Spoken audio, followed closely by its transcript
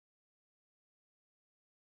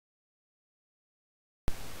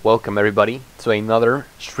Welcome everybody to another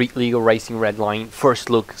Street Legal Racing Redline first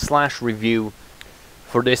look / review.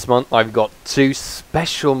 For this month I've got two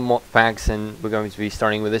special mod packs, and we're going to be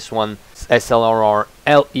starting with this one. It's SLRR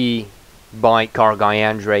LE by Car Guy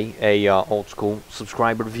Andre, a old school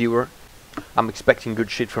subscriber viewer. I'm expecting good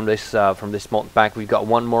shit from this mod pack. We've got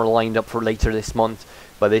one more lined up for later this month,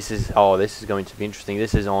 but this is going to be interesting.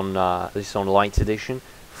 This is on Light Edition,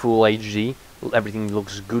 full HD. Everything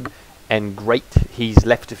looks good and great. He's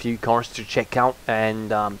left a few cars to check out, and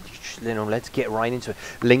let's get right into it.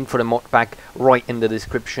 Link for the mod pack right in the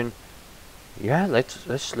description. Yeah,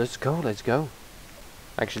 let's go.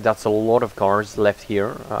 Actually, that's a lot of cars left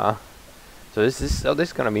here. So this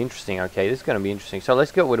is gonna be interesting. Okay, this is gonna be interesting. So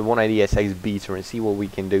let's go with a 180SX beater and see what we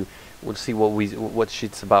can do. We'll see what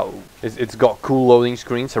shit's about. It's got cool loading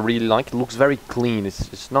screens. I really like it. Looks very clean.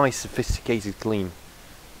 It's nice, sophisticated, clean.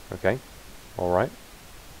 Okay, all right.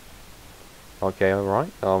 Okay,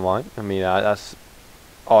 alright. I mean, that's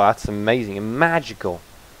amazing and magical.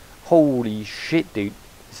 Holy shit, dude.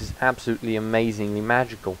 This is absolutely amazingly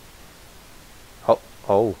magical.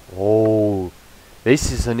 Oh.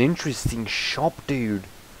 This is an interesting shop, dude.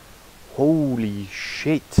 Holy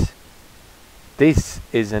shit. This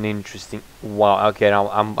is an interesting... Wow, okay, now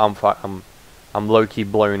I'm low-key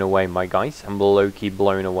blown away, my guys. I'm low-key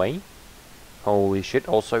blown away. Holy shit.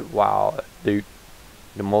 Also, wow, dude.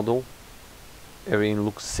 The model... Everything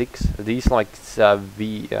looks sick. These like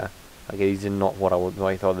okay, these are not what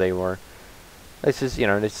I thought they were. This is,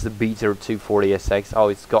 this is the beater 240SX. Oh,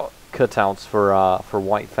 it's got cutouts for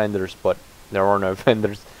white fenders, but there are no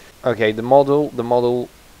fenders. Okay, the model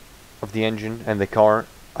of the engine and the car,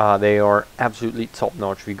 they are absolutely top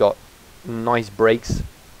notch. We got nice brakes,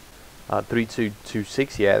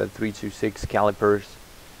 3226, yeah, the 326 calipers,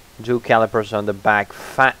 dual calipers on the back,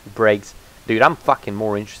 fat brakes. Dude, I'm fucking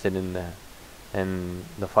more interested in the. And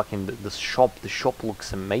the shop. The shop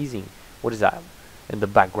looks amazing. What is that in the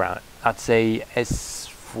background? That's a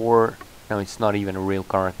S4. No, it's not even a real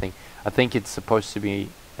car thing. I think it's supposed to be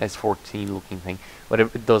S14 looking thing, but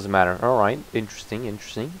it doesn't matter. All right, interesting.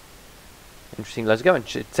 Let's go and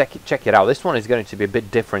check it out. This one is going to be a bit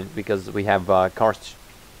different because we have cars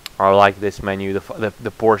are like this menu. The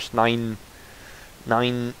Porsche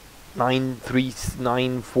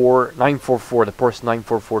 944, the Porsche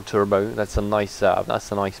 944 Turbo. That's a nice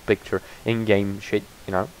picture. In-game shit,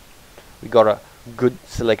 We got a good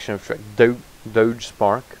selection of Dodge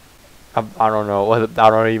Spark. I don't know. I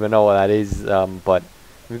don't even know what that is. But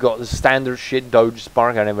we've got the standard shit Dodge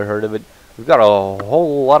Spark. I never heard of it. We've got a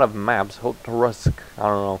whole lot of maps. Hot Rusk. I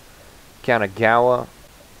don't know. Kanagawa.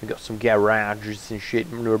 We got some garages and shit.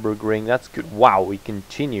 Nürburgring. That's good. Wow. We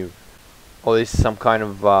continue. Oh, this is some kind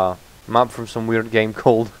of map from some weird game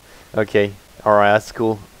called. Okay, all right, that's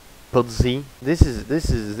cool. Pudzi. This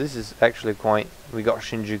is actually quite. We got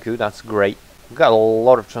Shinjuku. That's great. We got a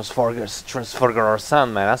lot of Transforger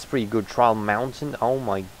San, man. That's pretty good. Trial Mountain. Oh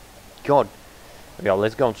my god. Yeah,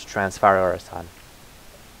 let's go to Transforger San.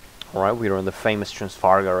 All right, we're on the famous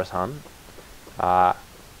Transforger San.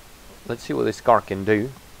 Let's see what this car can do.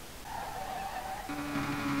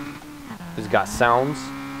 It's got sounds.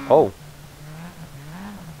 Oh.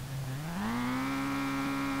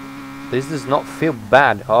 This does not feel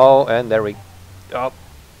bad. Oh, and there we... Oh,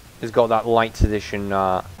 it's got that light edition...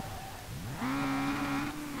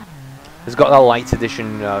 it's got that light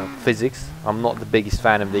edition physics. I'm not the biggest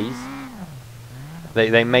fan of these.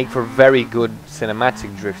 They make for very good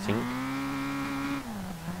cinematic drifting.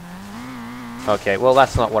 Okay, well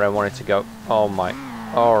that's not what I wanted to go. Oh my...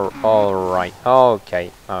 Alright.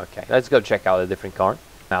 Okay. Let's go check out a different car.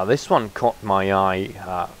 Now this one caught my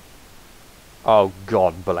eye... oh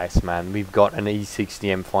god bless, man. We've got an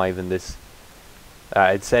E60 M5 in this.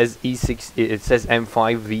 It says E6. It says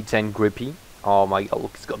M5 V10 grippy. Oh my god,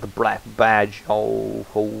 look, it's got the black badge. Oh,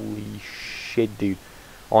 holy shit, dude.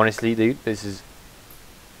 Honestly, dude, this is.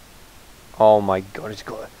 Oh my god, it's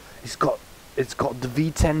got the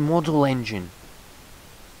V10 model engine.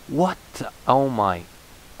 What? Oh my.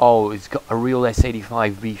 Oh, it's got a real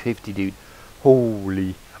S85 V50, dude.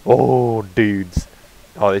 Holy. Oh, dudes.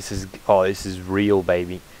 Oh, this is real,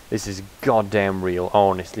 baby. This is goddamn real.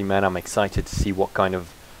 Honestly, man, I'm excited to see what kind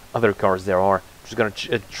of other cars there are. Just gonna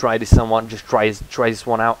try this one. Just try this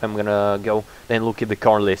one out. I'm gonna go then look at the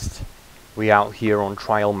car list. We out here on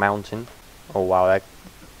Trial Mountain. Oh wow, that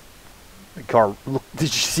the car. Look,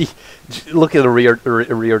 did you see? Look at the rear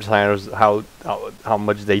tires. How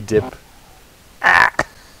much they dip. Ah!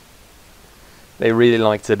 They really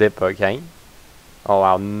like to dip. Okay. Oh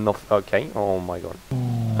wow, no, okay, oh my god.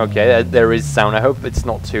 Okay, there is sound. I hope it's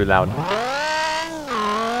not too loud.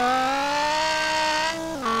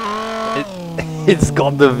 It's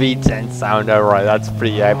got the V10 sound. Alright, that's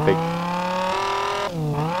pretty epic.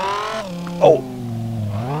 Oh!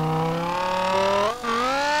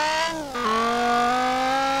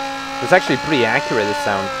 It's actually pretty accurate, the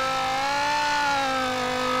sound.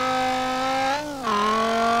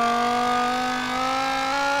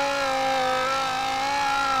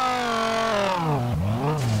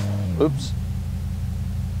 Oops.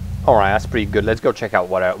 Alright, that's pretty good. Let's go check out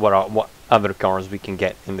what other cars we can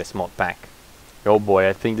get in this mod pack. Oh boy,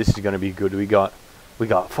 I think this is gonna be good. We got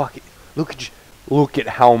fuck it. Look at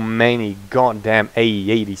how many goddamn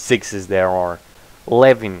AE86s there are.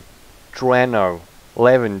 11 Treno.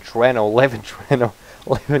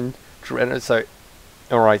 So,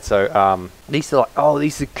 alright, so these are like, oh,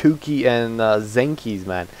 these are Kuki and Zenkis,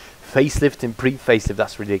 man. Facelift and pre-facelift,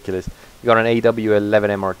 that's ridiculous. You got an AW11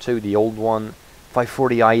 MR2, the old one,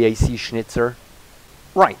 540 IAC Schnitzer.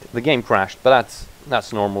 Right, the game crashed, but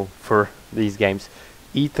that's normal for these games.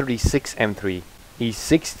 E36 M3,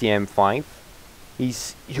 E60 M5,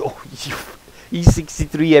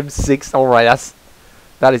 E63 M6. Alright,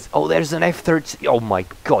 that is. Oh, there's an F30. Oh my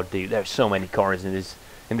god, dude, there's so many cars in this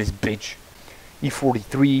bitch.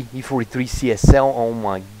 E43, E43 CSL. Oh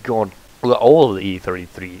my god. Look at all the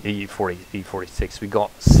E33, E40, E46. We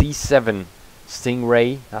got C7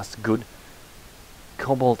 Stingray. That's good.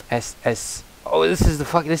 Cobalt SS. Oh, this is the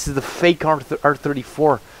fake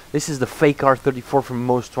R34. This is the fake R34 from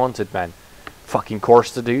Most Wanted, man. Fucking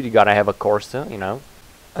Corsa, dude. You gotta have a Corsa, you know.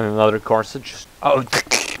 And another Corsa. Just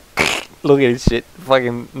look at this shit.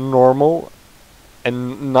 Fucking normal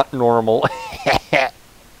and not normal.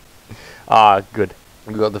 Good.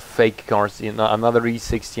 We got the fake cars. Another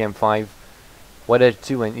E60 M5. What are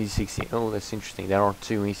two and E60? Oh, that's interesting. There are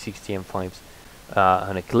two E60 M5s.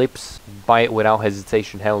 An Eclipse. Buy it without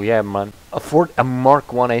hesitation. Hell yeah, man. Afford a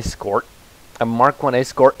Mark 1 Escort. A Mark 1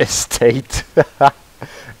 Escort Estate.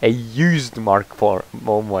 A used Mark 4.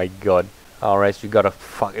 Oh my god. Alright, so you got a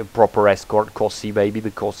fucking proper Escort. Cossi, baby. The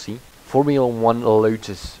Cossi. Formula 1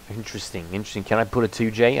 Lotus. Interesting. Can I put a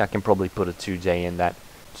 2J? I can probably put a 2J in that.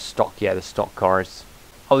 Stock, yeah, the stock cars.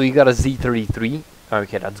 Oh, you got a Z33.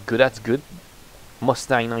 Okay, that's good.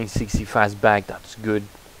 Mustang 960 Fastback. That's good.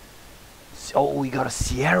 Oh, we got a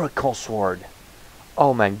Sierra Cosworth.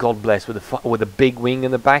 Oh man, God bless, with a big wing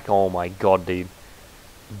in the back. Oh my god, dude.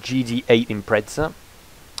 GT8 Impreza.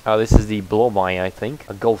 Oh, this is the blow-by, I think.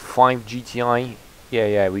 A Golf 5 GTI.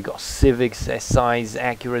 Yeah, we got Civics, SIs,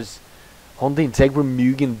 Acuras. Honda Integra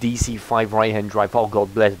Mugen DC5 right-hand drive. Oh,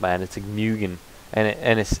 God bless, man. It's a Mugen. And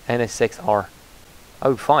NSXR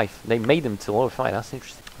 05. They made them till 05. That's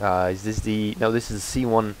interesting. Is this the... No, this is the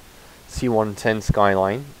C110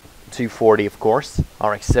 Skyline. 240, of course.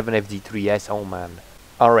 RX-7 FD3S. Oh, man.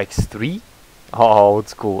 RX-3. Oh,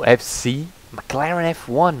 it's cool. FC. McLaren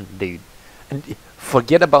F1, dude. And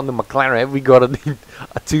forget about the McLaren. We got a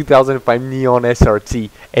 2005 Neon SRT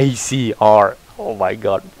ACR. Oh, my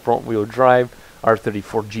God. Front-wheel drive.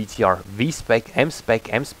 R34 GTR. V-Spec.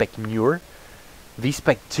 M-Spec. M-Spec newer.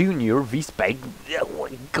 V-Spec 2 newer. V-Spec. Oh,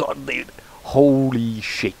 my God, dude. Holy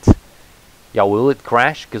shit. Yeah, will it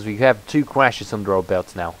crash? Because we have 2 crashes under our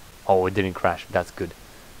belts now. Oh, it didn't crash. That's good.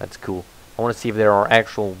 That's cool. I want to see if there are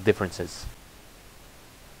actual differences.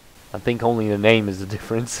 I think only the name is the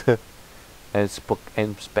difference. And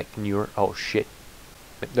spec newer. Oh shit.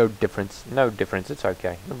 But no difference. No difference. It's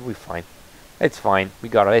okay. It'll be fine. It's fine. We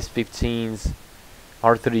got our S15s.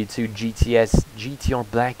 R32 GTS GTR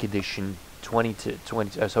Black Edition 20 to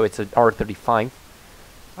 20. So it's an R35.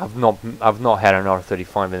 I've not had an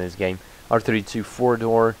R35 in this game. R32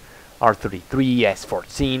 4-door. R33,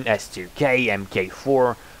 S14, S2K,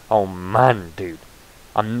 MK4. Oh man, dude.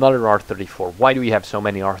 Another R34. Why do we have so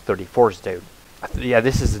many R34s, dude? Yeah,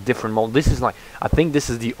 this is a different model. This is like, I think this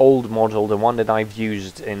is the old model, the one that I've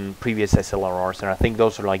used in previous SLRRs, and I think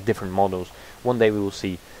those are like different models. One day we will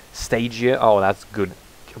see Stagia. Oh, that's good.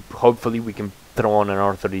 Hopefully we can throw on an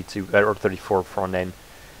R32, R34 front end.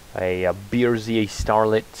 A BRZ, a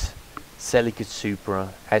Starlet, Celica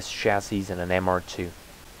Supra, S chassis, and an MR2.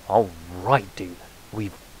 Alright, dude.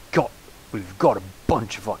 We've got a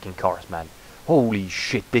bunch of fucking cars, man. Holy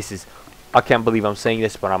shit, this is... I can't believe I'm saying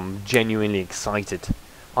this, but I'm genuinely excited.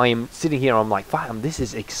 I am sitting here, I'm like, fam, this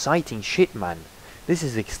is exciting shit, man. This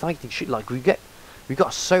is exciting shit. Like, we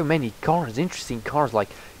got so many cars, interesting cars, like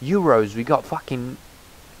Euros. We got fucking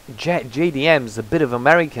JDMs, a bit of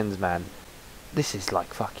Americans, man. This is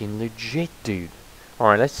like fucking legit, dude.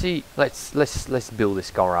 Alright, let's see. Let's build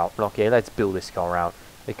this car out. Okay, let's build this car out.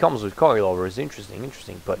 It comes with coilovers.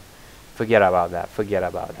 Interesting, but forget about that.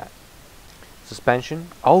 Suspension.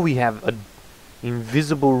 Oh, we have an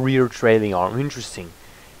invisible rear trailing arm. Interesting.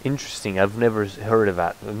 Interesting. I've never heard of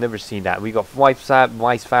that. I've never seen that. We got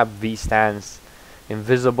Wisefab, V-Stands,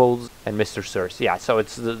 Invisibles, and Mr. Sirs. Yeah, so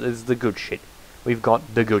it's the good shit. We've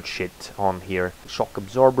got the good shit on here. Shock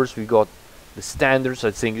absorbers. We got the standards. I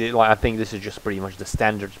think this is just pretty much the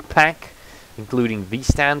standard pack, including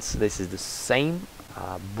V-Stands. This is the same.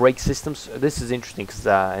 Brake systems. This is interesting because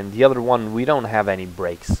in the other one we don't have any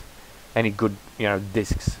brakes, any good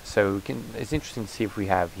discs. So it's interesting to see if we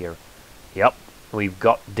have here. Yep. We've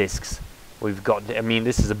got discs. We've got. I mean,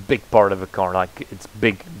 this is a big part of a car. Like, it's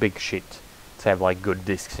big shit to have like good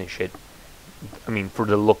discs and shit. I mean, for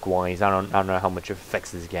the look wise, I don't know how much it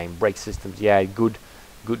affects this game. Brake systems, yeah, good.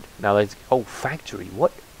 Now let's. Oh, factory.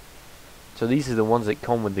 What? So these are the ones that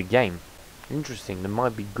come with the game. Interesting. They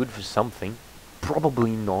might be good for something.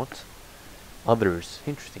 Probably not. Others.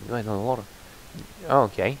 Interesting. There's a lot of.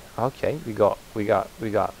 Okay. We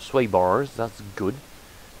got sway bars. That's good.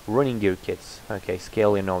 Running gear kits. Okay,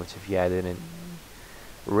 scale innovative. Yeah, they didn't.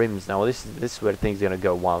 Rims. Now this is where things are gonna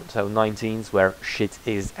go wild. So 19s, where shit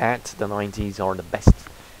is at. The 90s are the best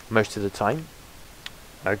most of the time.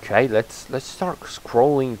 Okay, let's start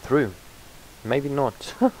scrolling through. Maybe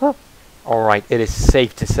not. All right, it is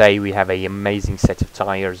safe to say we have an amazing set of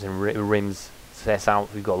tires and rims. Says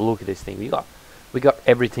out. We got. Look at this thing. We got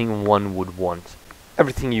everything one would want.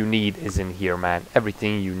 Everything you need is in here, man.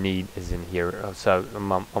 Everything you need is in here. So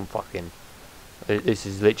I'm fucking. This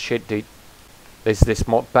is lit shit, dude. This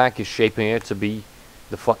mod pack is shaping it to be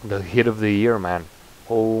the hit of the year, man.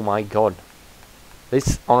 Oh my god.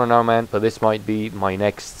 This, I don't know, man, but this might be my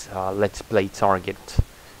next let's play target.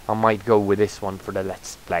 I might go with this one for the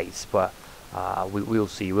let's plays, but we'll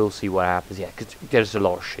see. We'll see what happens. Yeah, because there's a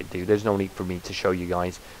lot of shit, dude. There's no need for me to show you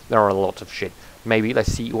guys. There are a lot of shit. Maybe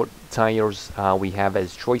let's see what tires we have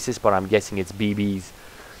as choices, but I'm guessing it's BB's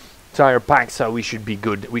tire pack, so we should be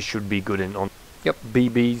good. We should be good on. Yep,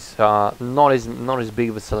 BB's. Not as big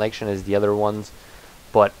of a selection as the other ones,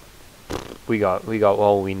 but we got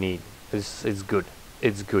all we need. It's good.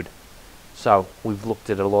 It's good. So we've looked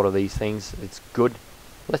at a lot of these things. It's good.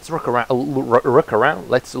 Let's look around.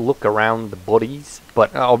 Let's look around the bodies,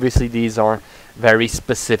 but obviously these are very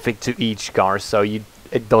specific to each car, so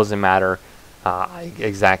it doesn't matter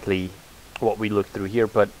exactly what we look through here.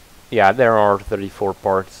 But yeah, there are 34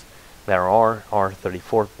 parts. There are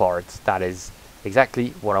 34 parts. That is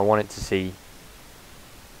exactly what I wanted to see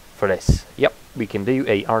for this. Yep, we can do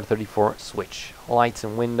a R34 switch. Lights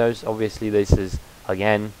and windows. Obviously this is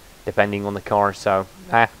again depending on the car, so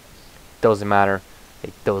doesn't matter.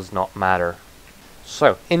 It does not matter.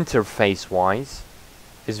 So interface wise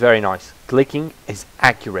is very nice. Clicking is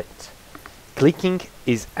accurate. Clicking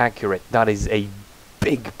is accurate. That is a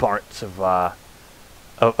big part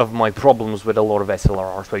of my problems with a lot of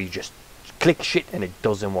SLRRs, where you just click shit and it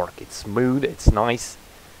doesn't work. It's smooth. It's nice.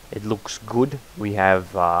 It looks good. We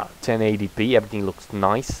have 1080p. Everything looks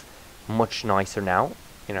nice. Much nicer now.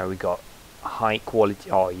 You know, we got high quality.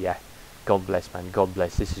 Oh yeah. God bless, man. God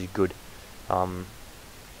bless. This is good.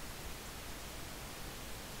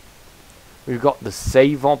 We've got the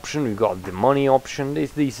save option, we've got the money option.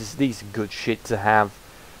 These are good shit to have.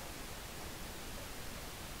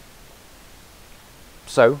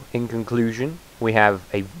 So, in conclusion, we have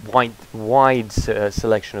a wide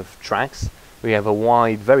selection of tracks. We have a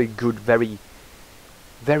wide, very good, very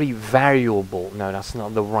variable. No, that's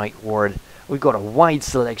not the right word. We've got a wide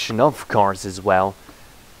selection of cars as well.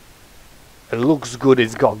 It looks good.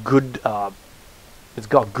 It's got good. It's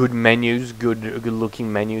got good menus, good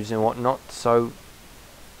looking menus and whatnot. So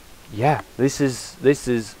yeah, this is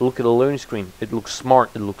look at the loan screen. It looks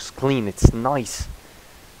smart, it looks clean, it's nice.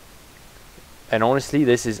 And honestly,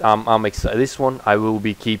 this is I'm excited. This one I will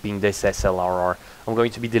be keeping this SLRR. I'm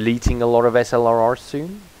going to be deleting a lot of SLRR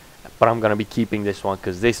soon, but I'm gonna be keeping this one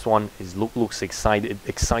because this one is looks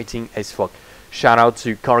exciting as fuck. Shout out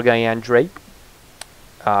to Car Guy Andre.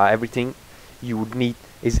 Everything you would need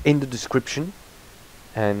is in the description.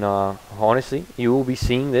 And honestly, you will be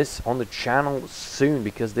seeing this on the channel soon,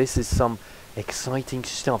 because this is some exciting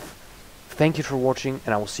stuff. Thank you for watching,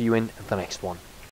 and I will see you in the next one.